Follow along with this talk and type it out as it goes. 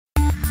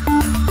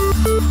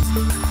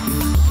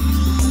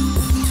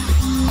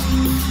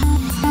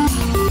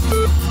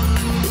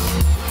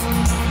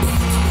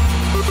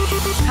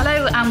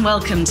and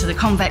welcome to the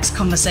Convex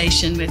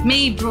Conversation with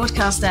me,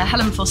 broadcaster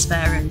Helen.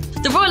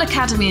 The Royal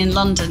Academy in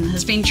London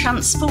has been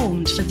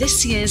transformed for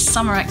this year's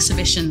summer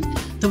exhibition,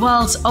 the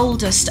world's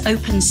oldest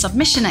open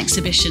submission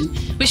exhibition,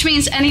 which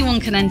means anyone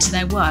can enter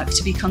their work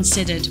to be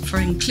considered for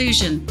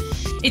inclusion.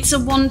 It's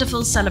a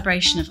wonderful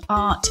celebration of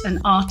art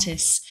and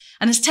artists,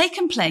 and has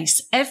taken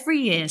place every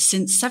year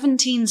since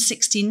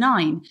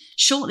 1769,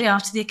 shortly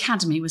after the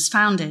Academy was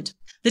founded.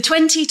 The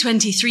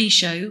 2023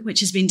 show, which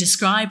has been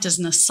described as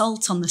an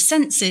assault on the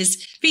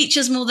senses,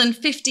 features more than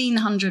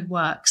 1,500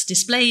 works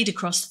displayed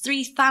across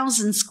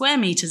 3,000 square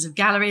metres of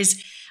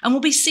galleries and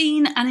will be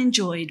seen and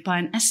enjoyed by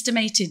an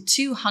estimated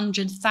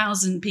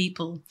 200,000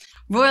 people.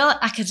 Royal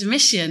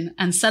Academician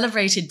and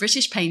celebrated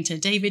British painter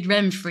David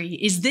Remfry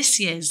is this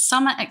year's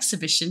summer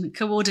exhibition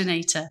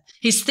coordinator.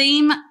 His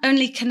theme,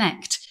 Only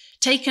Connect,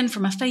 taken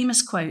from a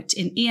famous quote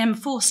in E.M.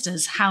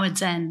 Forster's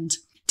Howard's End.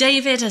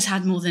 David has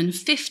had more than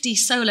 50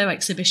 solo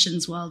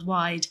exhibitions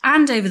worldwide,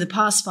 and over the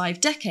past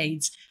 5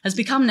 decades has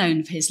become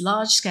known for his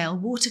large-scale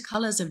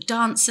watercolours of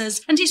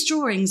dancers and his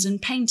drawings and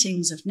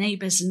paintings of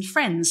neighbours and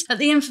friends at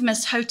the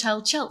infamous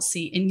Hotel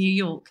Chelsea in New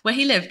York, where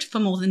he lived for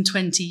more than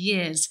 20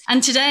 years.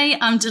 And today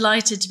I'm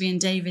delighted to be in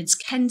David's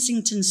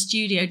Kensington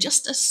studio,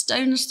 just a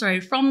stone's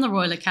throw from the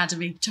Royal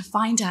Academy, to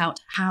find out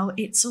how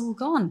it's all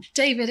gone.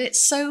 David,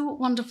 it's so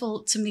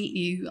wonderful to meet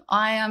you.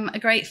 I am a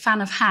great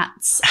fan of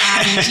hats,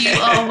 and you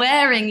are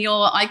wearing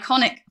your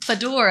iconic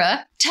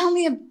fedora. Tell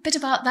me a bit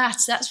about that.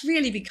 That's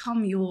really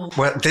become your...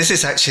 Well, this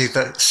is actually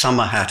the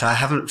summer hat. I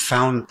haven't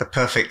found the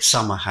perfect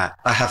summer hat.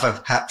 I have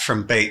a hat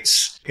from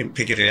Bates in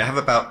Piccadilly. I have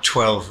about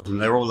 12 of them.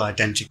 They're all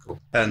identical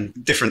and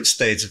different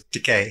stages of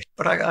decay.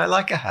 But I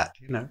like a hat,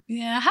 you know.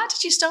 Yeah. How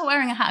did you start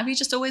wearing a hat? Have you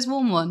just always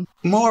worn one?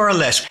 More or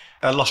less.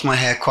 I lost my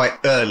hair quite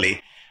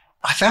early.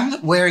 I found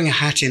that wearing a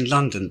hat in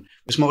London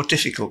was more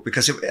difficult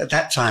because at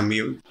that time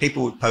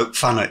people would poke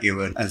fun at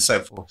you and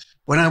so forth.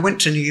 When I went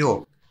to New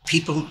York,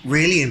 people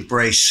really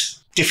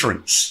embrace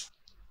difference.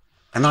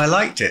 And I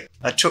liked it.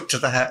 I took to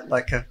the hat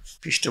like a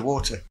fish to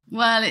water.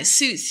 Well, it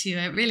suits you.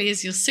 It really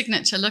is your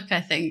signature look,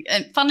 I think.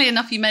 And funnily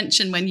enough, you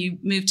mentioned when you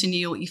moved to New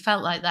York, you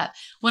felt like that.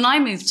 When I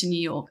moved to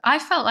New York, I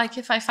felt like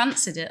if I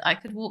fancied it, I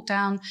could walk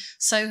down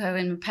Soho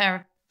in a pair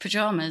of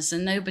pajamas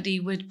and nobody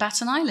would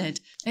bat an eyelid.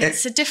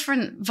 It's a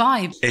different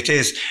vibe. It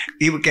is.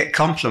 You would get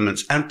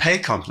compliments and pay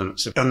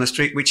compliments on the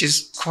street, which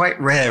is quite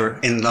rare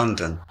in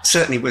London.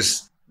 Certainly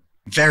was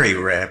very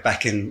rare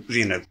back in,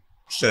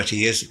 30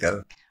 years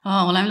ago.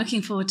 Oh, well, I'm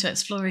looking forward to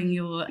exploring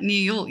your New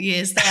York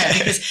years there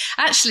because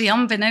actually,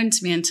 unbeknown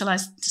to me until I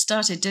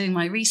started doing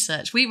my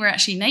research, we were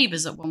actually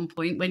neighbours at one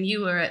point. When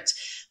you were at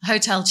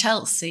Hotel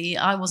Chelsea,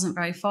 I wasn't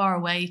very far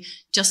away,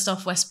 just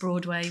off West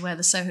Broadway, where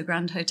the Soho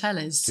Grand Hotel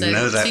is. So you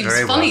know that it seems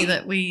very funny well.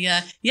 That we,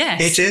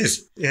 yes. It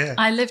is, yeah.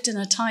 I lived in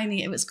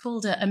it was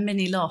called a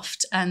mini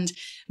loft, and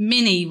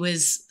mini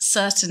was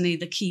certainly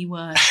the key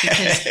word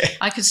because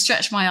I could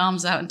stretch my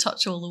arms out and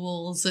touch all the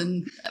walls,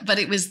 but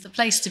it was the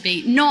place to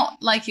be,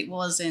 not like it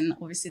was in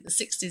obviously the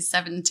 60s,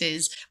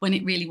 70s, when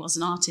it really was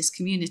an artist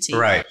community,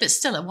 right? But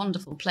still a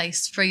wonderful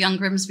place for a young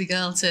Grimsby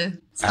girl to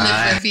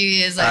live for a few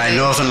years. A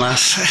northern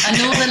lass. A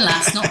northern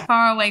lass, not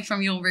far away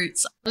from your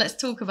roots. Let's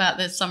talk about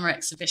the summer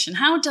exhibition.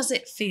 How does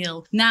it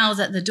feel now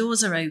that the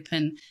doors are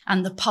open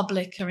and the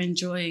public are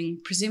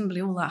enjoying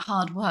presumably all that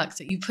hard work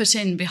that you put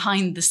in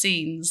behind the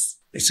scenes?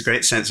 It's a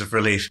great sense of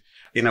relief.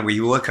 We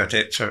work at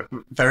it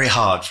very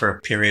hard for a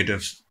period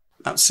of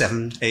about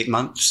 7-8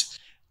 months.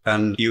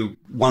 And you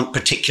want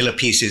particular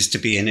pieces to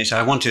be in it.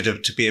 I wanted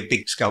it to be a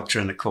big sculpture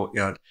in the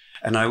courtyard.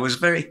 And I was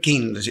very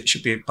keen that it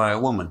should be by a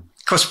woman.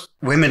 Of course,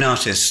 women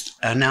artists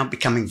are now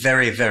becoming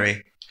very,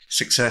 very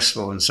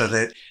successful. And so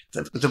there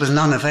was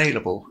none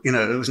available.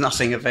 There was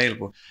nothing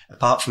available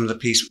apart from the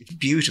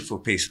beautiful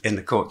piece in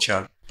the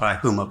courtyard by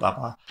Huma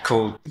Baba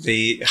called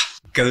The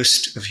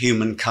Ghost of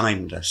Human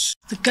Kindness.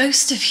 The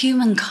Ghost of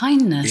Human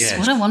Kindness. Yes.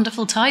 What a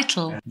wonderful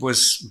title. It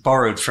was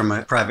borrowed from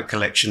a private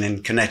collection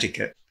in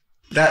Connecticut.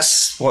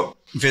 That's what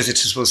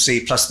visitors will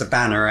see, plus the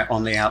banner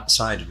on the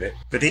outside of it.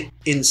 But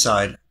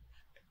inside,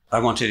 I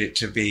wanted it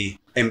to be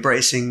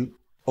embracing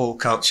all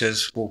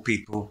cultures, all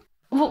people.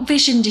 What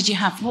vision did you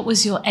have? What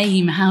was your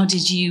aim? How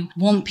did you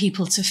want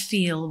people to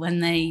feel when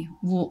they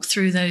walk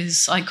through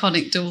those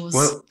iconic doors?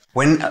 Well,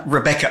 when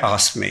Rebecca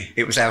asked me,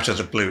 it was out of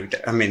the blue.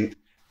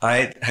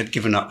 I had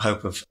given up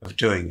hope of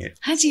doing it.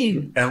 Had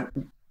you?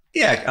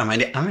 Yeah,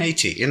 I'm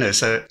 80,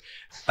 so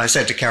I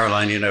said to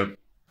Caroline,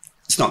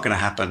 it's not going to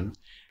happen.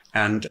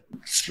 And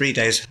 3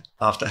 days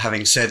after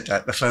having said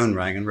that, the phone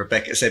rang and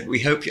Rebecca said, "We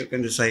hope you're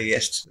going to say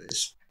yes to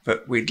this,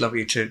 but we'd love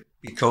you to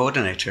be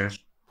coordinator of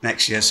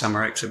next year's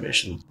summer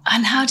exhibition."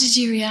 And how did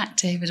you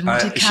react, David? And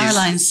what did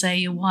Caroline say,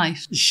 your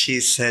wife? She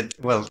said,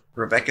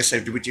 Rebecca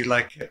said, "Would you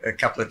like a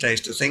couple of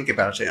days to think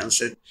about it?" And I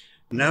said,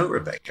 "No,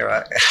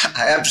 Rebecca,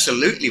 I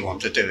absolutely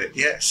want to do it."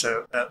 Yeah,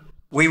 so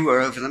we were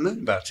over the moon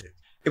about it.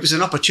 It was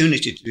an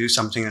opportunity to do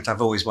something that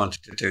I've always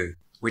wanted to do,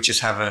 which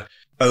is have an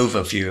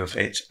overview of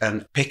it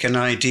and pick an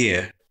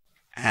idea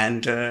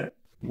and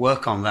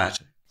work on that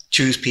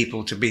choose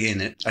people to be in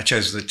it. I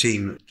chose the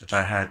team that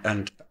I had,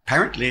 and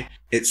apparently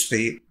it's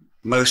the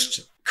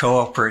most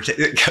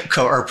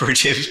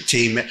cooperative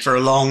team for a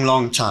long,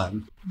 long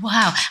time.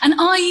 Wow. And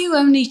are you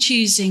only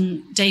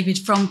choosing, David,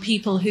 from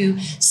people who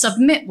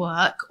submit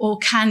work, or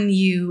can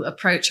you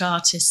approach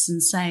artists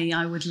and say,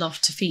 I would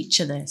love to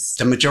feature this?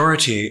 The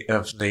majority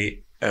of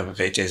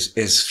it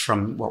is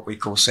from what we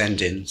call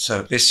send-in.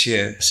 So this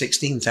year,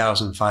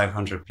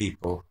 16,500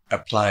 people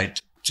applied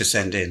to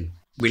send in.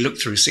 We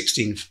looked through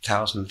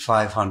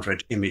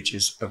 16,500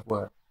 images of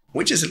work,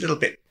 which is a little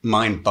bit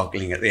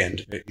mind-boggling at the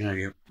end of it.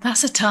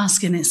 That's a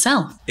task in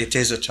itself. It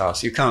is a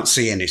task. You can't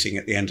see anything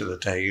at the end of the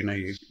day.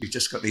 You've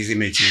just got these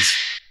images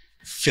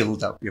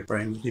filled up your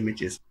brain with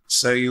images.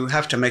 So you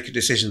have to make a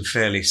decision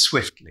fairly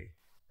swiftly.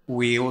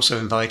 We also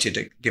invited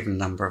a given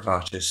number of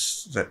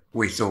artists that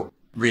we thought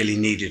really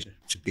needed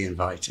to be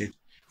invited.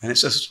 And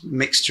it's a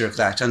mixture of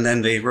that. And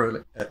then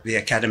the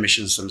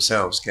academicians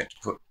themselves get to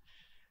put,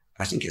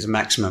 I think it's a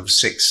maximum of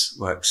 6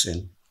 works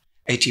in,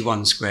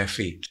 81 square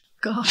feet.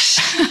 Gosh,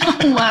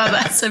 wow,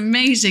 that's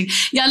amazing.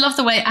 Yeah, I love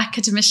the way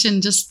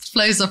academician just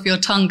flows off your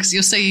tongue because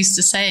you're so used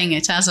to saying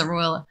it as a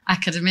Royal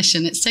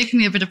Academician. It's taken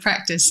me a bit of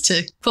practice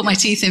to put my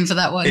teeth in for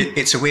that one.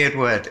 It's a weird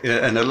word,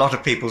 and a lot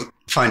of people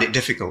find it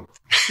difficult.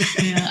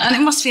 Yeah, and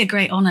it must be a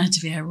great honour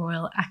to be a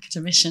Royal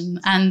Academician.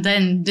 And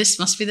then this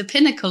must be the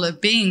pinnacle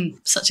of being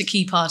such a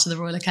key part of the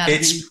Royal Academy.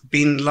 It's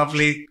been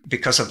lovely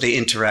because of the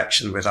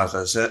interaction with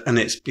others, and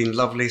it's been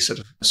lovely sort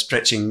of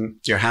stretching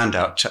your hand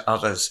out to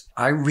others.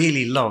 I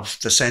really love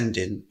the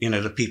send-in,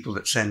 the people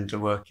that send the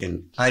work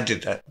in. I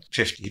did that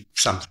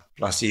 50-something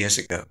plus years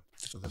ago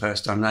for the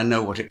first time, and I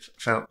know what it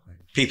felt like.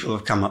 People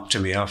have come up to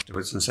me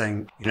afterwards and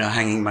saying,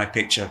 hanging my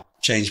picture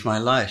changed my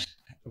life.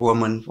 A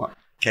woman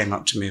came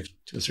up to me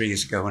 2 or 3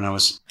 years ago when I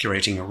was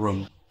curating a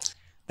room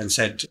and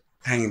said,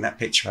 hanging that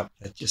picture up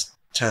there just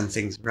turned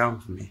things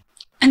around for me.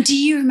 And do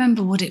you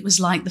remember what it was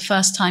like the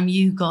first time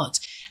you got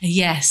a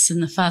yes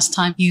and the first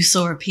time you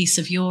saw a piece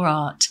of your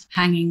art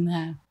hanging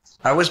there?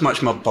 I was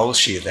much more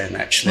bolshy then,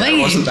 actually.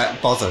 I wasn't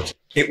that bothered.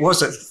 It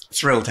was a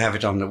thrill to have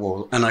it on the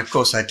wall. And of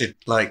course, I did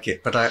like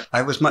it. But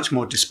I was much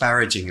more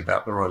disparaging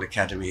about the Royal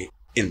Academy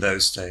in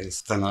those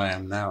days than I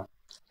am now.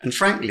 And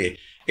frankly,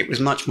 it was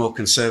much more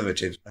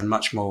conservative and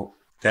much more,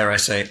 dare I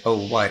say,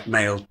 old white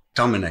male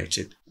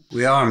dominated.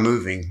 We are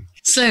moving.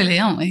 Slowly,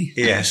 aren't we?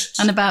 Yes.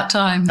 And about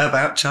time.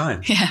 About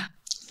time. Yeah.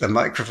 The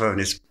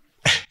microphone is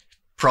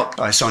propped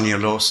by Sonia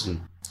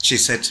Lawson. She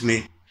said to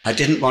me, I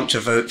didn't want to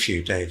vote for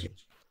you, David.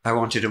 I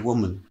wanted a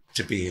woman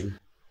to be in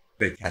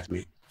the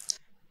Academy.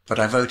 But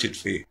I voted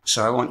for you.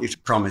 So I want you to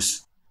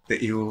promise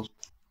that you will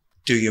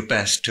do your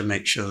best to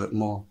make sure that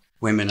more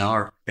women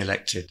are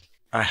elected.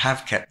 I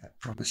have kept that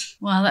promise.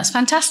 Well, that's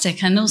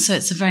fantastic. And also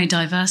it's a very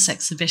diverse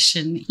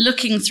exhibition.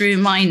 Looking through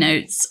my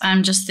notes,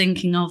 I'm just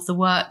thinking of the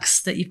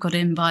works that you've got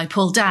in by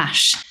Paul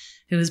Dash,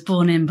 who was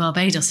born in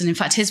Barbados. And in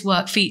fact, his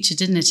work featured,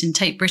 didn't it, in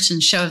Tate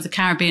Britain's Show of the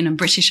Caribbean and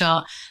British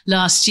Art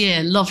last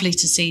year. Lovely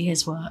to see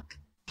his work.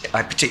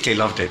 I particularly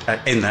loved it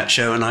in that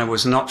show, and I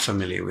was not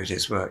familiar with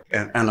his work.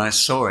 And I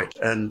saw it,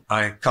 and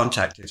I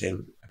contacted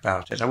him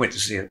about it. I went to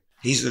see it.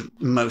 He's the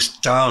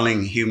most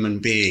darling human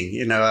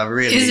being. I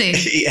really...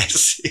 Is he?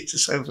 Yes,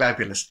 he's so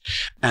fabulous.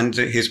 And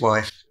his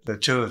wife, the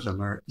two of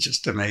them are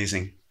just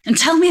amazing. And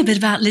tell me a bit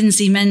about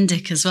Lindsay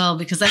Mendick as well,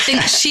 because I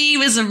think she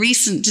was a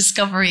recent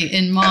discovery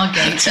in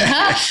Margate. And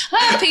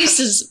her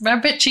pieces are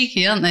a bit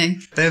cheeky, aren't they?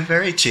 They're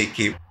very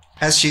cheeky.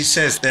 As she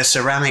says, they're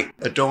ceramic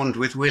adorned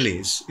with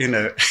willies, and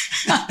a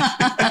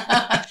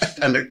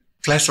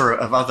plethora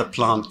of other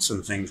plants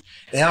and things.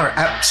 They are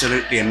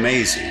absolutely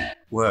amazing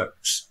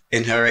works.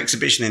 In her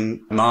exhibition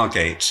in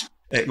Margate,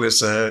 it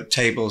was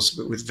tables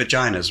with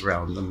vaginas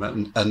around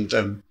them.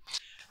 And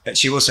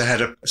she also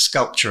had a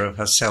sculpture of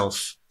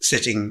herself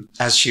sitting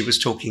as she was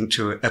talking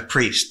to a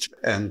priest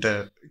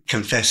and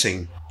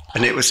confessing.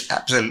 And it was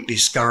absolutely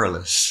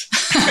scurrilous.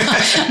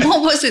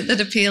 What was it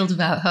that appealed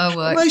about her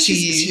work to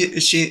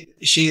you? She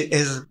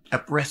is a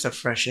breath of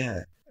fresh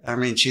air. I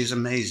mean, she's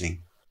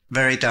amazing,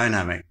 very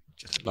dynamic,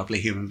 just a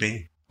lovely human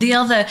being. The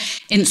other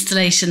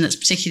installation that's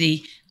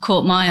particularly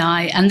caught my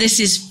eye, and this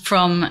is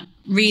from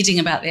reading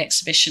about the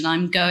exhibition.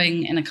 I'm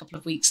going in a couple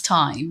of weeks'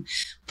 time,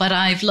 but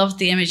I've loved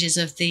the images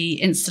of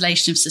the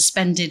installation of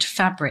suspended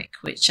fabric,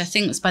 which I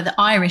think was by the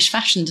Irish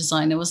fashion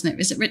designer, wasn't it?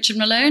 Was it Richard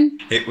Malone?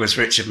 It was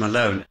Richard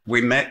Malone.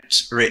 We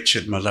met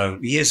Richard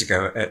Malone years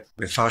ago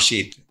with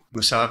Farshid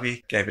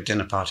Musavi, gave a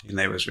dinner party, and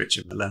there was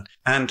Richard Malone.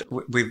 And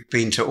we've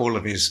been to all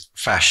of his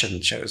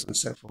fashion shows and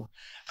so forth.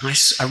 And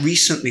I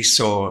recently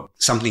saw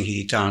something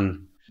he'd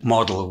done,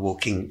 model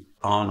walking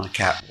on a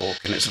catwalk,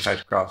 and it's a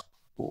photograph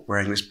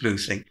wearing this blue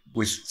thing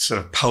with sort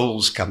of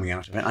poles coming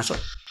out of it. I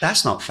thought,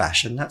 that's not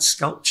fashion, that's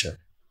sculpture.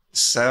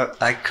 So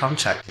I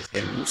contacted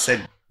him and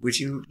said, would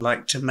you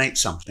like to make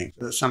something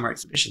for the summer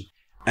exhibition?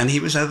 And he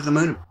was over the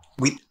moon.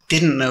 We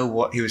didn't know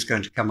what he was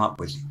going to come up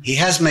with. He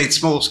has made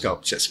smaller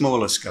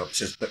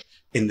sculptures, but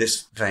in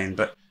this vein,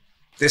 but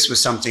this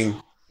was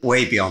something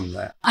way beyond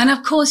that. And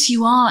of course,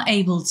 you are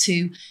able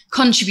to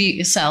contribute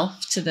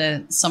yourself to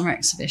the summer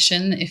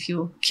exhibition if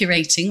you're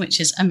curating, which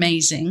is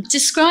amazing.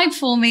 Describe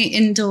for me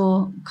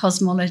indoor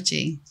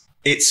cosmology.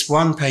 It's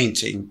one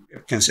painting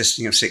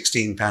consisting of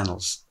 16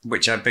 panels,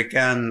 which I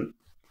began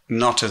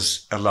not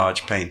as a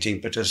large painting,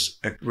 but as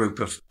a group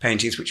of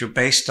paintings which were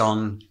based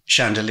on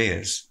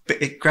chandeliers.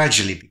 But it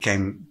gradually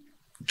became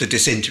the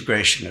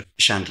disintegration of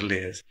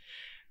chandeliers.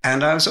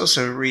 And I was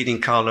also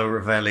reading Carlo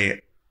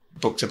Rovelli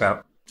books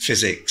about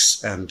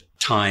physics and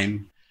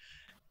time.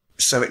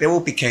 So it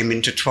all became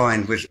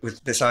intertwined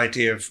with this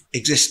idea of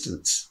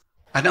existence.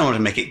 I don't want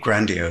to make it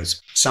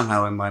grandiose.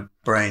 Somehow in my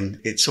brain,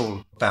 it's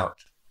all about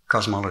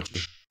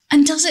cosmology.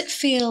 And does it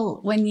feel,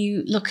 when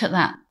you look at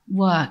that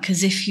work,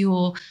 as if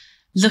you're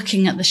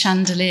looking at the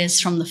chandeliers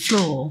from the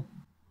floor?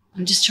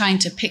 I'm just trying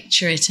to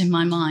picture it in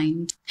my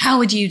mind. How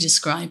would you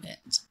describe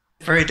it?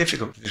 Very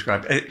difficult to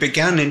describe. It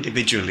began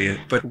individually,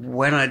 but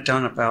when I'd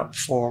done about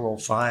 4 or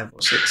 5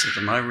 or 6 of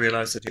them, I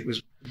realized that it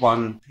was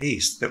one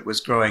piece that was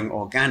growing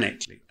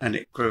organically, and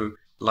it grew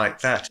like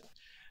that.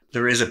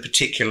 There is a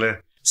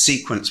particular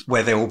sequence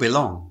where they all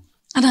belong.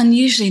 And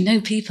unusually no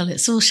people.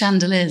 It's all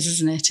chandeliers,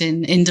 isn't it,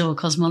 in indoor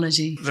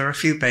cosmology? There are a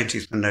few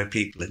paintings with no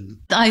people in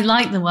them. I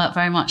like the work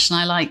very much, and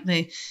I like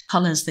the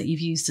colours that you've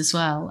used as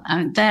well.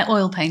 They're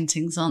oil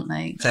paintings, aren't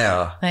they? They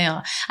are. They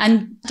are.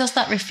 And does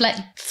that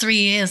reflect 3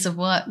 years of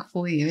work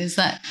for you? Is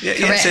that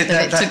correct,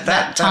 that it took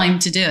that time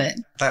to do it?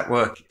 That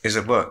work is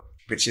a work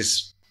which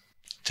has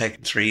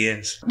taken 3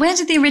 years. Where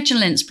did the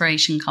original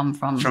inspiration come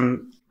from?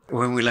 From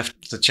when we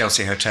left the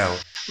Chelsea Hotel.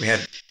 We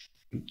had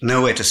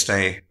nowhere to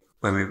stay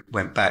when we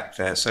went back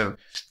there. So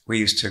we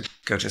used to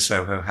go to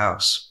Soho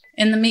House.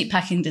 In the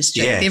meatpacking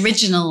district, yes. the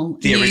original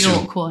New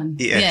York one.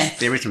 Yes,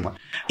 the original one.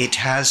 It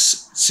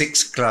has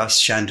 6 glass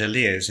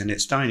chandeliers in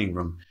its dining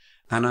room.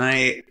 And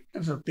I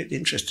was a bit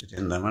interested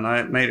in them. And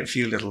I made a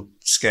few little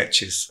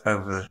sketches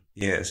over the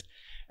years.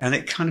 And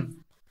it kind of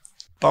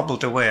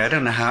bubbled away. I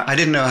didn't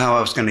know how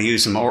I was going to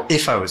use them, or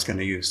if I was going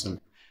to use them.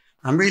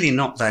 I'm really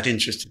not that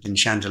interested in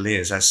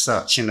chandeliers as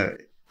such, you know.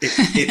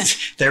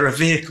 They're a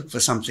vehicle for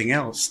something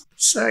else.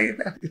 So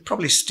it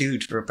probably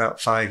stewed for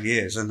about 5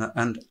 years,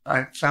 and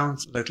I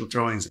found little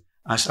drawings.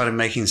 I started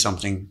making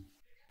something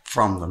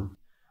from them,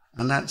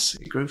 and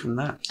it grew from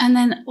that. And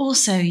then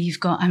also you've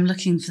got, I'm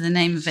looking for the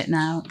name of it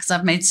now because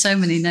I've made so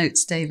many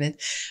notes,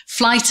 David,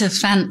 Flight of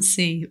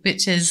Fancy,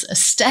 which is a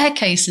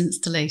staircase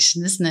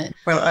installation, isn't it?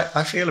 Well,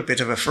 I feel a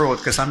bit of a fraud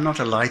because I'm not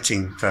a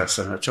lighting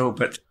person at all,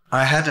 but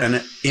I had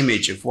an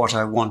image of what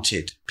I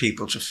wanted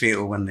people to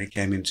feel when they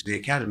came into the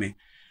Academy.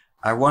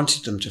 I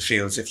wanted them to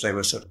feel as if they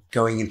were sort of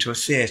going into a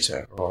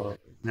theatre or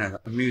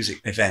a music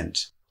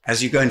event.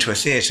 As you go into a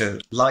theatre,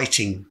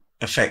 lighting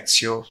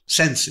affects your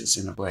senses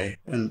in a way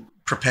and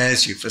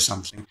prepares you for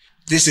something.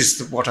 This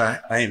is what I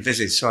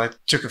envisaged. So I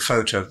took a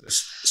photo of the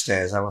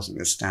stairs. I wasn't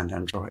going to stand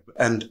and draw it,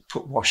 and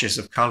put washes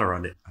of colour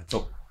on it. I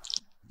thought,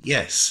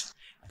 yes,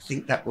 I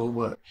think that will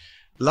work.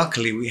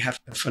 Luckily, we have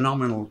a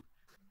phenomenal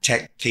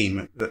tech team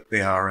at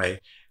the RA.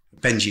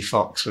 Benji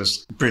Fox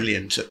was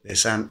brilliant at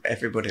this, and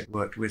everybody I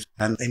worked with,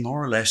 and they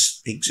more or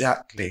less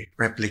exactly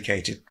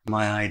replicated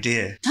my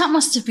idea. That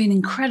must have been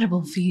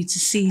incredible for you to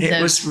see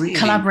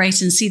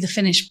collaborate and see the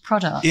finished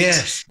product.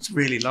 Yes, it's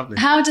really lovely.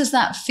 How does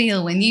that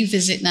feel when you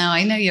visit now?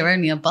 I know you're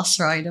only a bus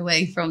ride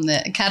away from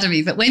the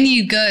Academy, but when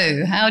you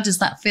go, how does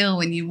that feel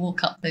when you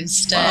walk up those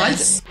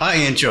stairs? Well, I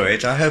enjoy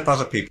it. I hope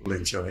other people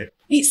enjoy it.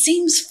 It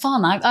seems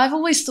fun. I've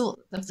always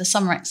thought of the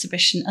summer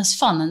exhibition as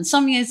fun, and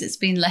some years it's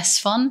been less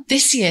fun.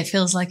 This year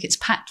feels like it's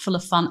packed full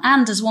of fun.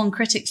 And as one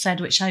critic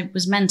said, which I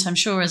was meant, I'm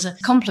sure, as a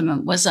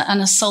compliment, was an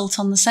assault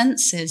on the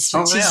senses.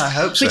 I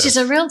hope so. Which is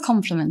a real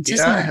compliment,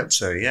 isn't it? I hope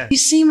so, yeah. You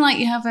seem like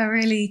you have a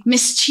really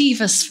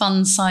mischievous,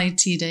 fun side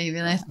to you,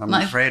 David. I'm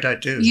afraid I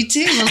do. You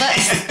do? Well,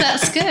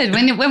 that's good.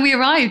 When we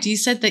arrived, you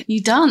said that you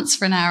dance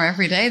for an hour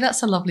every day.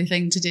 That's a lovely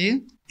thing to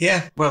do.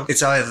 Yeah, well,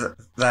 it's either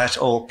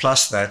that or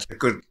plus that, a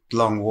good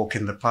long walk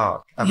in the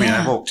park. I mean,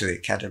 I walk to the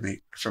Academy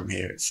from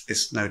here.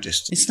 It's no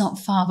distance. It's not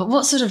far. But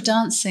what sort of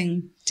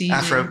dancing do you do?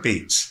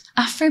 Afrobeats.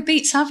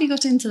 Afrobeats? How have you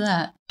got into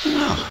that?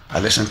 Oh, I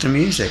listen to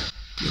music,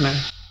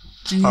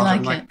 It's part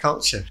of my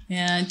culture.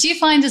 Yeah. Do you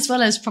find, as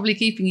well as probably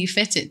keeping you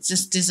fit, it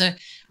just is a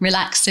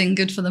relaxing,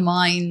 good for the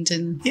mind?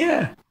 And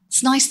yeah.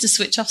 It's nice to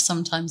switch off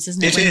sometimes,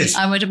 isn't it? It is.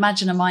 I would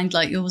imagine a mind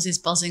like yours is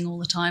buzzing all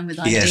the time with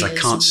ideas. Yes, I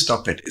can't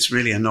stop it. It's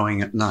really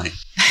annoying at night.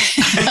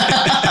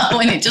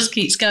 When it just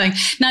keeps going.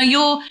 Now,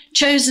 your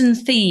chosen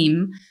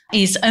theme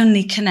is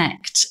Only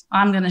Connect.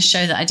 I'm going to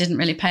show that I didn't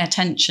really pay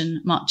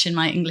attention much in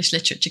my English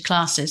literature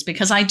classes,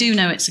 because I do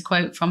know it's a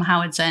quote from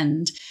Howard's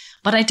End,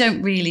 but I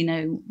don't really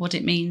know what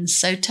it means.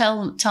 So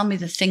tell me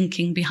the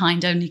thinking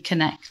behind Only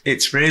Connect.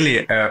 It's really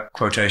a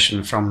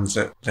quotation from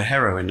the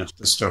heroine of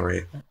the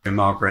story,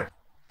 Margaret,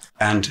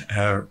 and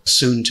her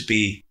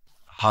soon-to-be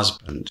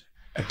husband,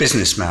 a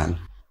businessman,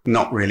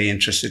 not really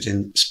interested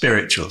in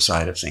spiritual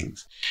side of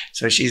things.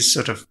 So she's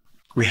sort of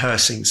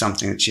rehearsing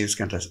something that she's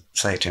going to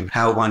say to him,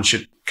 how one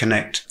should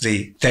connect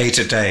the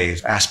day-to-day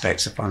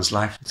aspects of one's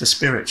life with the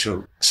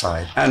spiritual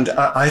side. And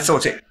I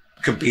thought it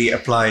could be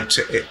applied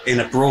to, in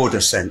a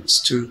broader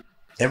sense, to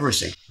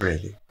everything,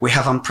 really. We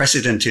have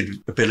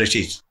unprecedented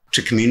ability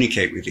to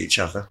communicate with each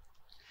other,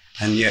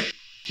 and yet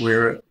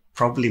we're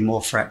probably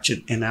more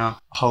fractured in our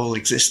whole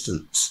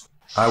existence.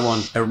 I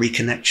want a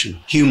reconnection,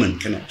 human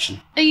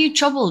connection. Are you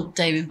troubled,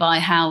 David, by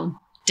how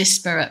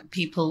disparate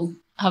people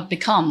have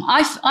become?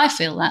 I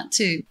feel that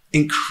too.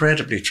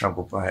 Incredibly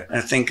troubled by it.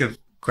 I think of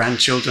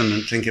grandchildren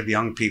and think of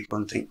young people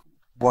and think,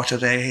 what are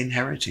they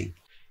inheriting?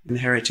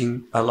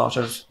 Inheriting a lot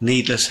of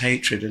needless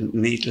hatred and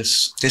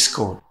needless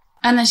discord.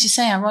 And as you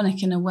say,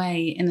 ironic in a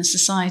way, in a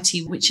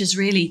society which has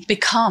really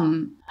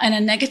become, in a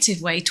negative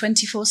way,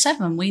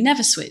 24/7. We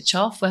never switch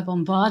off. We're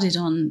bombarded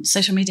on,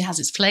 social media has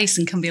its place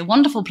and can be a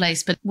wonderful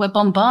place, but we're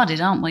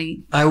bombarded, aren't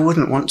we? I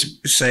wouldn't want to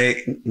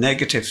say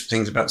negative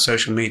things about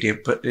social media,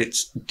 but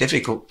it's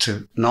difficult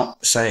to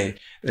not say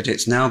that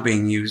it's now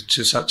being used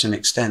to such an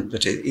extent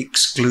that it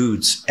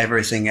excludes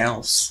everything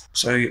else.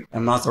 So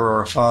a mother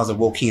or a father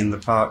walking in the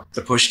park,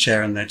 the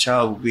pushchair, and their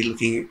child will be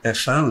looking at their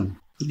phone.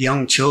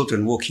 Young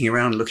children walking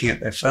around looking at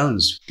their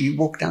phones. You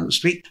walk down the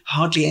street,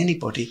 hardly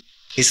anybody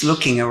is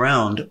looking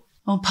around.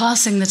 Or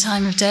passing the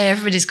time of day,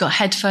 everybody's got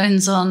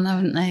headphones on,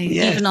 haven't they?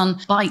 Yeah. Even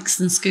on bikes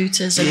and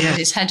scooters,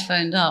 everybody's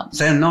headphoned up.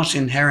 They're not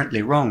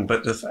inherently wrong,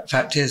 but the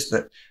fact is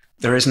that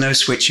there is no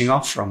switching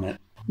off from it.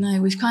 No,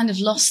 we've kind of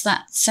lost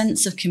that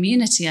sense of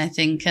community, I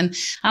think. And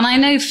I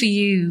know for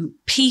you,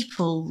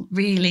 people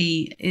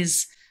really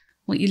is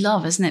what you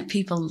love, isn't it?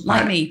 People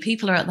like me,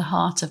 people are at the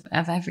heart of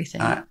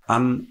everything.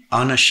 I'm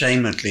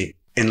unashamedly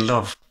in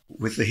love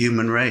with the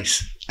human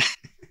race.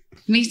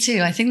 Me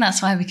too. I think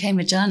that's why I became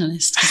a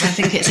journalist, because I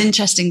think it's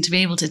interesting to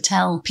be able to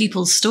tell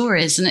people's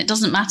stories. And it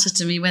doesn't matter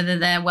to me whether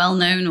they're well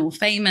known or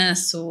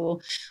famous or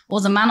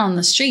the man on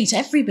the street.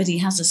 Everybody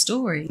has a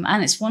story.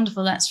 And it's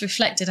wonderful. That's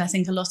reflected, I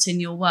think, a lot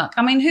in your work.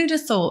 I mean, who'd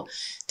have thought,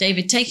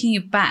 David, taking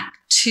you back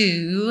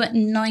to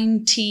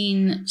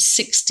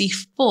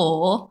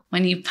 1964,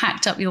 when you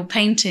packed up your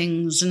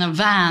paintings in a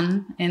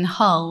van in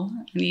Hull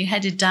and you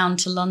headed down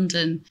to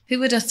London. Who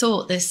would have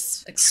thought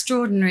this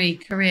extraordinary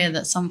career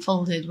that's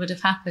unfolded would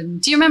have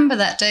happened? Do you remember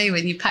that day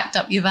when you packed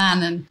up your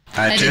van and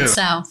headed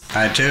south?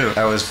 I do.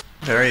 I was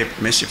very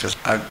mischievous.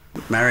 I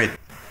married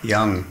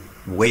young,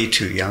 way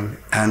too young,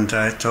 and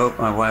I told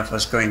my wife I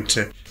was going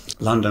to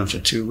London for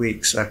 2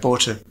 weeks. I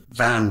bought a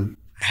van.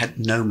 I had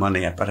no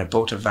money, but I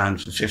bought a van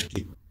for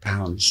 £50.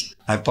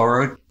 I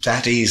borrowed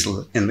that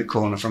easel in the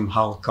corner from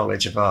Hull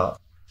College of Art.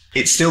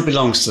 It still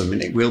belongs to them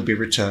and it will be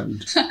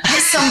returned. At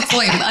some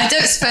point. I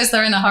don't suppose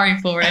they're in a hurry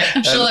for it.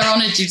 I'm sure they're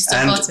honoured you've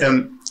still got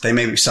it. They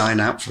made me sign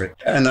out for it.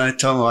 And I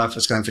told my wife I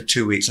was going for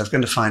 2 weeks. I was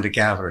going to find a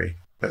gallery.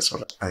 That's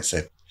what I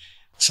said.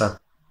 So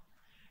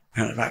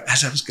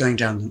as I was going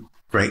down the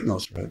Great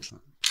North Road,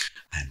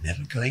 I'm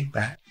never going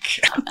back.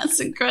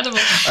 That's incredible.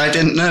 I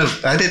didn't know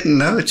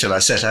until I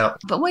set out.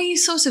 But were you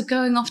sort of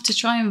going off to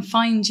try and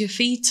find your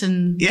feet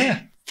and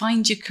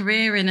find your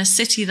career in a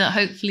city that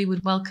hopefully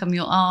would welcome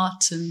your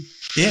art? And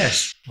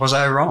yes. Was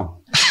I wrong?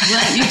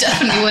 Well, you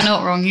definitely were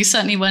not wrong. You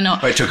certainly were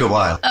not. It took a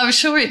while. I'm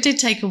sure it did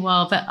take a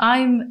while, but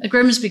I'm a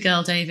Grimsby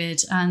girl,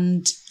 David,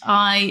 and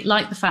I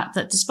like the fact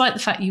that despite the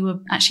fact you were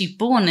actually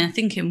born, I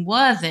think, in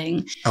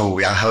Worthing. Oh,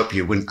 I hoped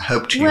you wouldn't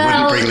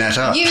bring that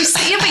up. But you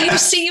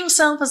see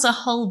yourself as a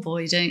Hull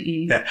boy, don't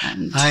you? Yeah.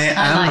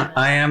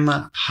 I am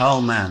a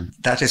Hull man.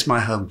 That is my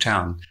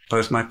hometown.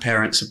 Both my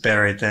parents are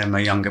buried there. My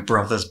younger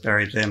brother's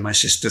buried there. My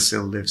sister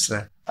still lives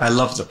there. I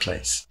love the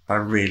place. I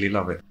really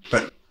love it.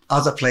 But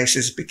other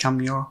places become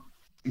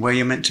where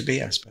you're meant to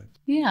be, I suppose.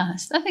 Yeah, I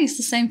think it's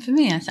the same for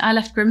me. I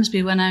left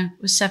Grimsby when I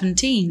was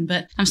 17,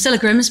 but I'm still a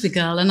Grimsby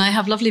girl and I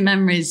have lovely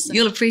memories.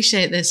 You'll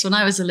appreciate this. When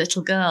I was a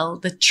little girl,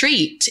 the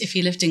treat, if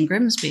you lived in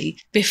Grimsby,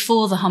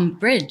 before the Humber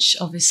Bridge,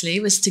 obviously,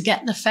 was to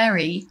get the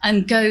ferry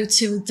and go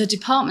to the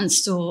department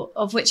store,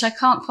 of which I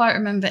can't quite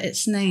remember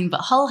its name,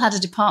 but Hull had a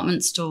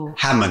department store.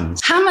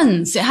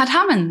 Hammond's. It had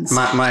Hammond's.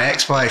 My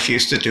ex-wife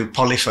used to do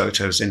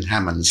polyphotos in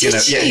Hammond's.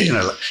 Did she?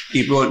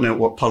 You won't know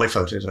what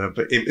polyphotos are,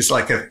 but it was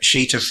like a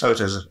sheet of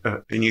photos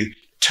and you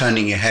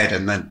turning your head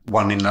and then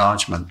one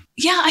enlargement.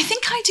 Yeah, I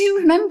think I do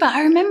remember.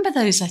 I remember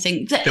those, I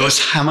think. There was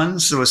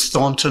Hammond's, there was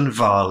Thornton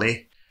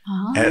Varley.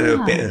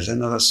 There's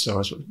another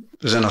store.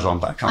 There's another one,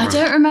 but I can't remember.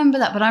 I don't remember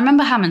that, but I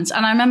remember Hammond's.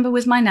 And I remember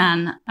with my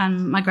nan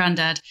and my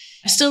granddad,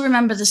 I still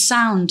remember the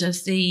sound of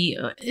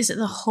is it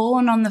the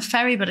horn on the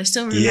ferry? But I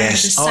still remember the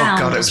sound.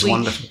 Oh God, it was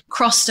wonderful.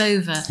 Crossed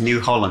over. New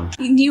Holland,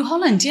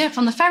 yeah,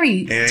 from the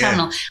ferry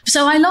terminal. Yeah.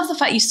 So I love the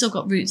fact you've still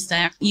got roots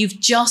there. You've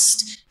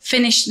just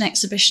finished an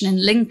exhibition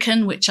in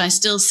Lincoln, which I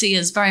still see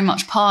as very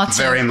much part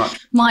of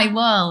my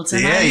world.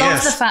 And I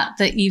love the fact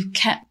that you've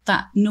kept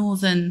that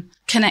northern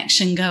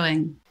connection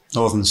going.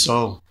 Northern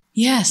soul.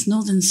 Yes,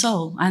 Northern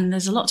Soul. And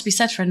there's a lot to be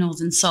said for a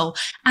Northern Soul.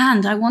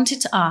 And I wanted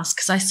to ask,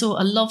 because I saw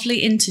a lovely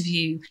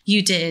interview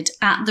you did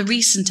at the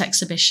recent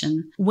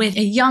exhibition with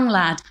a young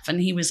lad, and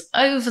he was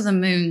over the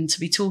moon to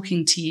be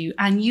talking to you.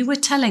 And you were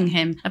telling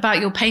him about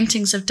your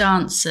paintings of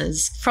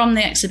dancers from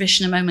the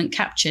exhibition A Moment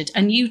Captured.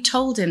 And you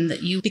told him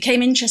that you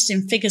became interested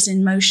in figures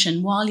in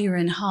motion while you were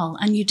in Hull.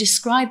 And you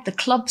described the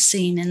club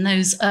scene in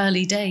those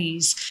early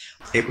days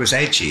It was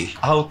edgy.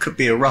 Hull could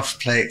be a rough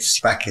place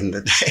back in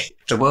the day.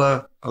 There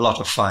were a lot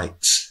of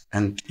fights,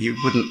 and you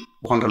wouldn't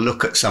want to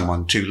look at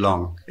someone too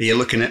long. Are you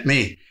looking at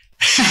me?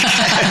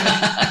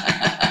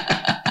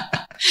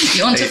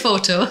 You want a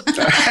photo?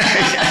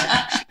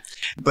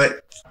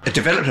 But I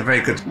developed a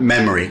very good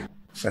memory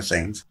for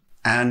things,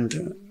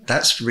 and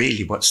that's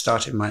really what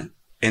started my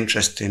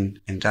interest in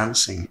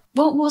dancing.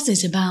 What was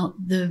it about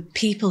the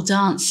people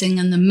dancing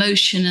and the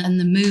motion and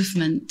the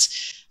movement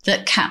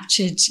that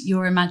captured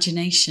your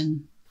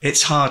imagination?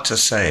 It's hard to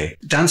say.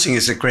 Dancing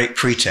is a great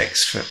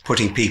pretext for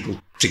putting people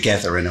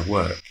together in a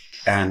work.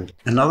 And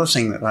another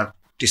thing that I've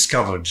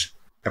discovered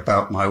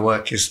about my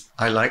work is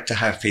I like to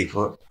have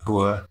people who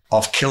are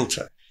off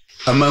kilter.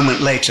 A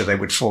moment later, they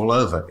would fall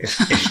over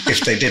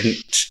if they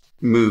didn't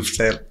move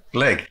their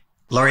leg.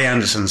 Laurie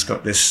Anderson's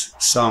got this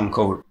song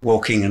called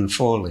Walking and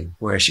Falling,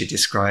 where she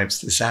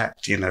describes this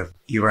act. You know,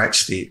 you're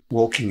actually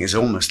walking is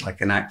almost like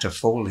an act of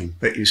falling,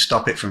 but you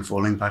stop it from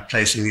falling by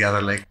placing the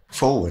other leg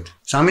forward.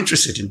 So I'm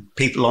interested in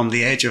people on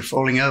the edge of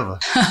falling over.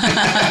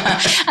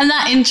 And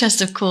that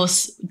interest, of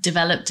course,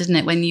 developed, didn't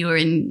it, when you were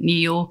in New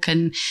York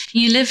and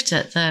you lived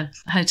at the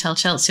Hotel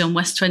Chelsea on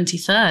West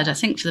 23rd, I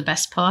think, for the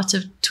best part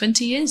of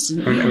 20 years.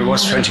 Didn't you? It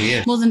was 20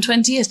 years. More than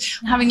 20 years.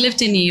 Having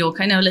lived in New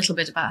York, I know a little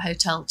bit about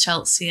Hotel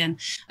Chelsea, and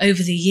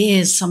over the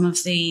years, some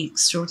of the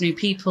extraordinary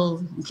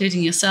people,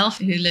 including yourself,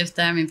 who lived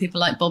there. I mean, people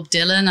like Bob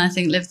Dylan, I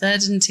think, lived there,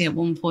 didn't he, at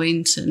one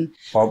point? And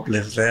Bob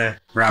lived there.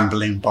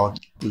 Rambling Bob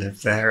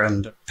lived there,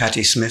 and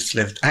Patti Smith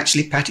lived.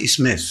 Actually, Patti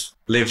Smith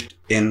lived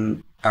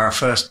in our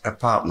first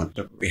apartment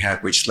that we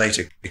had, which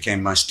later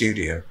became my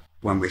studio,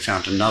 when we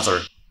found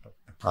another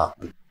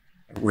apartment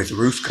with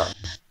roof garden.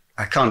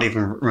 I can't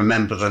even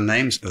remember the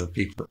names of the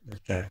people that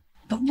lived there.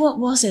 But what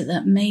was it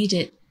that made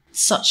it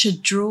such a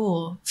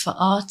draw for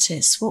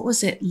artists? What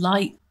was it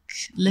like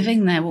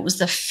living there? What was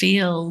the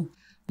feel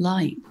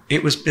like?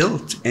 It was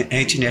built in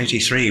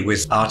 1883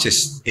 with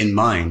artists in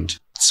mind.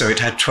 So it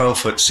had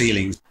 12-foot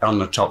ceilings on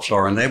the top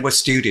floor, and they were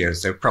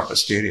studios. They were proper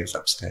studios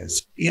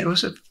upstairs. Yeah, it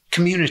was a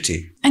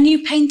community. And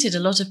you painted a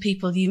lot of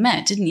people you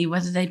met, didn't you?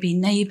 Whether they be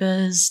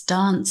neighbours,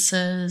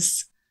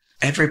 dancers.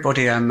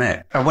 Everybody I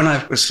met. When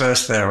I was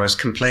first there, I was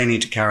complaining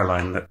to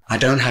Caroline that I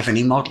don't have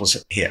any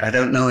models here. I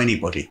don't know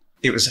anybody.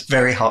 It was a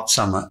very hot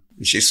summer.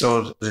 And she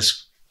saw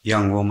this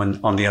young woman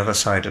on the other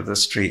side of the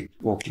street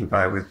walking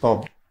by with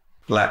bobbed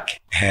black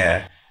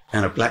hair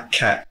and a black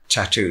cat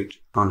tattooed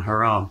on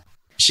her arm.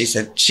 She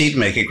said she'd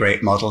make a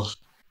great model.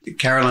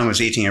 Caroline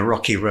was eating a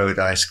Rocky Road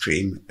ice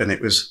cream and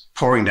it was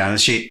pouring down, and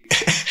she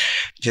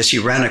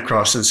ran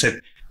across and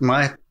said,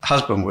 "My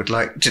husband would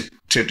like to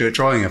do a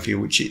drawing of you.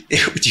 Would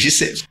you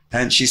sit?"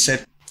 And she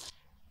said,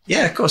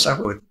 "Yeah, of course I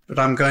would, but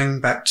I'm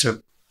going back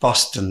to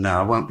Boston now.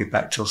 I won't be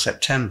back till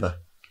September."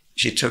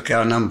 She took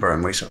our number,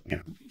 and we thought,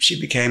 she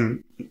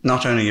became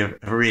not only a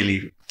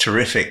really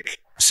terrific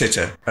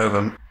sitter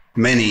over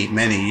many,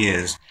 many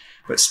years,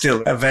 but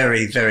still a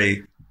very,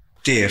 very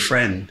dear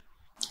friend.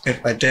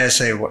 If I dare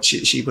say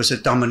she was a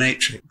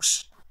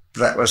dominatrix.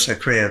 That was her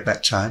career at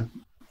that time.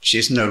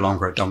 She's no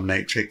longer a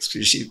dominatrix.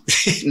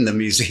 She's in the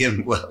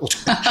museum world.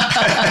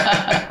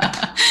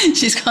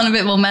 She's gone a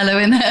bit more mellow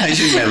in her,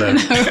 She's mellow. in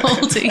her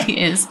older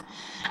years.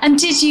 And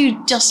did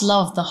you just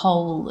love the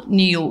whole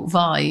New York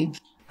vibe?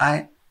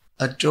 I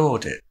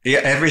adored it.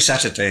 Yeah, every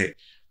Saturday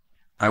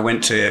I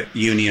went to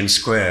Union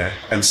Square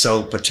and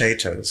sold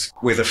potatoes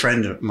with a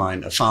friend of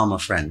mine, a farmer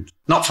friend.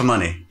 Not for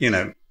money,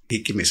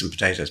 he'd give me some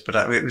potatoes, but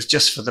it was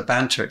just for the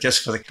banter,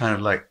 just for the kind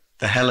of like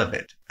the hell of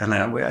it. And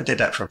I did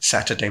that for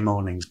Saturday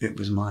mornings. It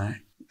was my...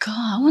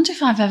 God, I wonder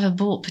if I've ever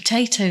bought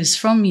potatoes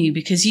from you,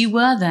 because you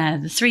were there.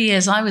 The 3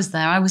 years I was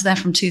there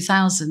from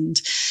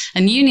 2000.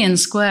 And Union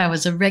Square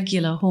was a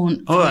regular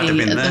haunt for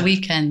me at the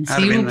weekend. So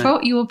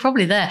you were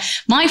probably there.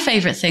 My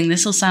favourite thing,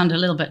 this will sound a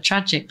little bit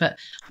tragic, but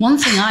one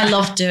thing I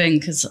loved doing,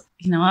 because,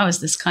 I was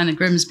this kind of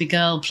Grimsby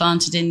girl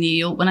planted in New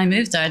York. When I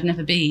moved there, I'd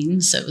never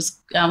been. So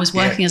I was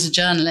working as a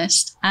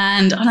journalist.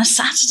 And on a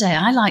Saturday,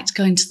 I liked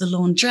going to the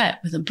laundrette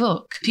with a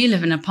book. If you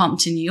live in an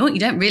apartment in New York, you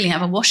don't really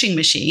have a washing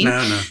machine.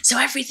 No. So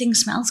everything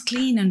smells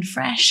clean and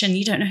fresh, and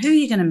you don't know who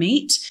you're going to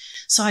meet.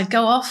 So I'd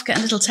go off, get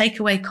a little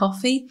takeaway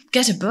coffee,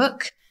 get a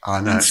book,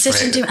 and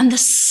sit and do. And the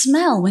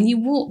smell when you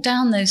walk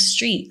down those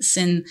streets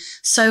in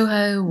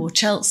Soho or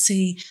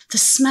Chelsea, the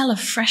smell of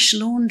fresh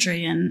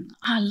laundry, and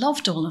I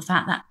loved all of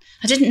that.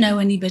 I didn't know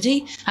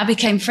anybody. I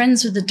became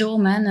friends with the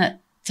doorman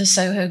at the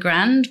Soho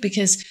Grand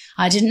because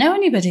I didn't know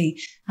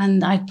anybody,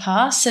 and I'd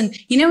pass. And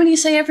when you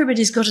say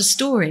everybody's got a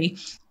story,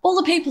 all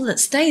the people that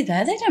stay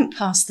there, they don't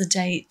pass the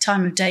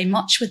time of day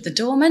much with the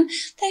doorman.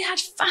 They had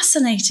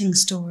fascinating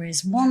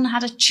stories. One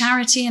had a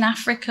charity in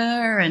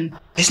Africa, and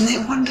isn't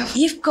it wonderful?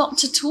 You've got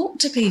to talk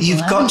to people.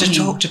 You've got to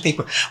talk to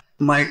people.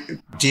 My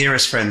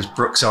dearest friends,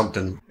 Brooks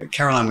Ogden.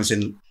 Caroline was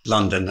in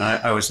London.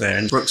 I was there,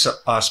 and Brooks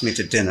asked me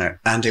to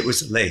dinner, and it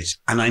was late,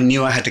 and I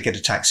knew I had to get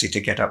a taxi to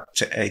get up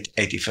to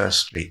 81st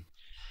Street,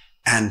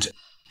 and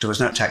there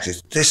was no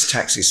taxis. This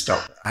taxi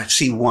stopped. I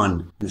see one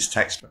in this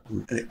taxi stop,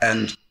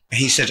 and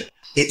he said,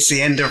 "It's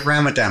the end of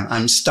Ramadan.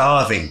 I'm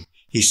starving.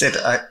 He said,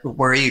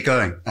 where are you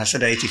going? I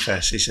said,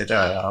 81st. He said,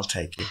 oh, I'll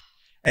take you.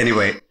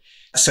 Anyway,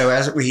 so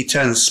as he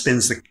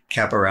spins the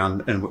cab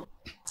around, and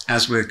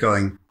as we're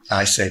going,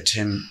 I said to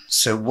him,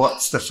 so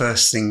what's the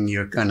first thing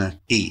you're going to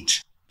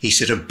eat? He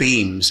said,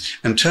 beans,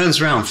 and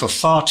turns around for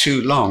far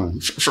too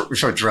long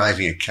for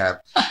driving a cab.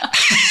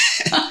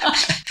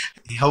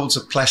 He holds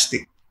a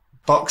plastic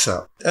box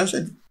up. I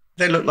said,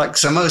 they look like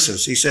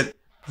samosas. He said,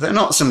 they're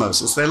not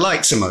samosas. They're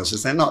like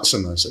samosas. They're not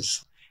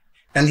samosas.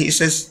 And he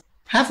says,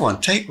 have one,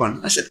 take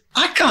one. I said,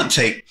 I can't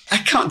take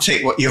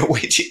what you're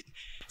waiting.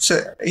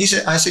 So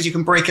I said, you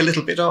can break a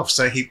little bit off.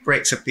 So he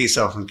breaks a piece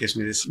off and gives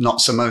me this not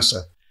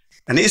samosa.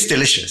 And it is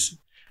delicious,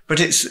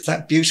 but it's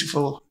that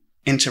beautiful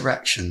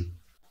interaction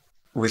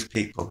with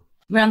people.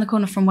 Around the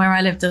corner from where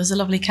I lived, there was a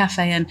lovely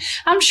cafe, and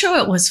I'm sure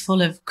it was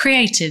full of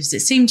creatives. It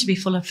seemed to be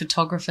full of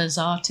photographers,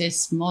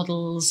 artists,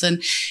 models,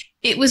 and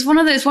it was one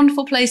of those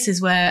wonderful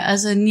places where,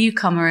 as a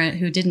newcomer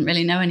who didn't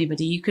really know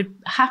anybody, you could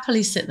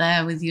happily sit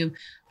there with your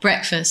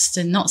breakfast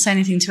and not say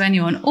anything to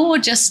anyone, or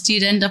just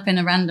you'd end up in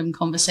a random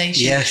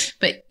conversation. Yes.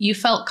 But you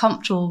felt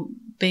comfortable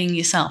being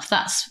yourself.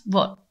 That's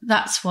what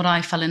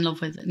I fell in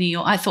love with at New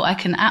York. I thought I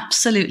can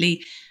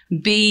absolutely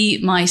be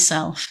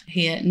myself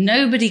here.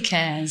 Nobody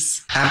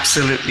cares.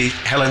 Absolutely,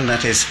 Helen,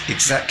 that is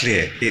exactly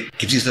it. It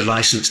gives you the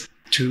license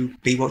to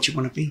be what you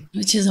want to be.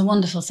 Which is a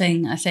wonderful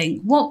thing, I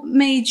think. What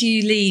made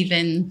you leave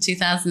in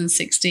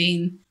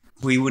 2016?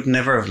 We would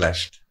never have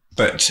left,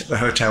 but the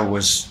hotel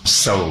was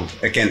sold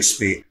against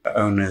the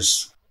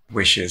owner's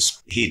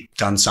wishes. He'd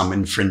done some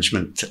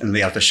infringement and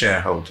the other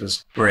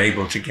shareholders were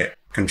able to get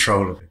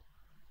control of it.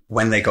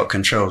 When they got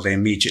control, they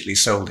immediately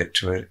sold it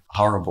to a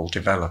horrible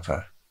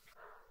developer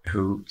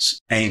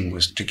whose aim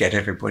was to get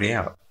everybody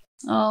out.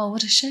 Oh,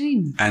 what a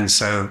shame. And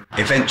so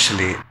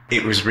eventually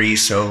it was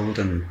resold,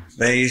 and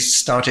they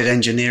started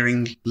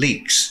engineering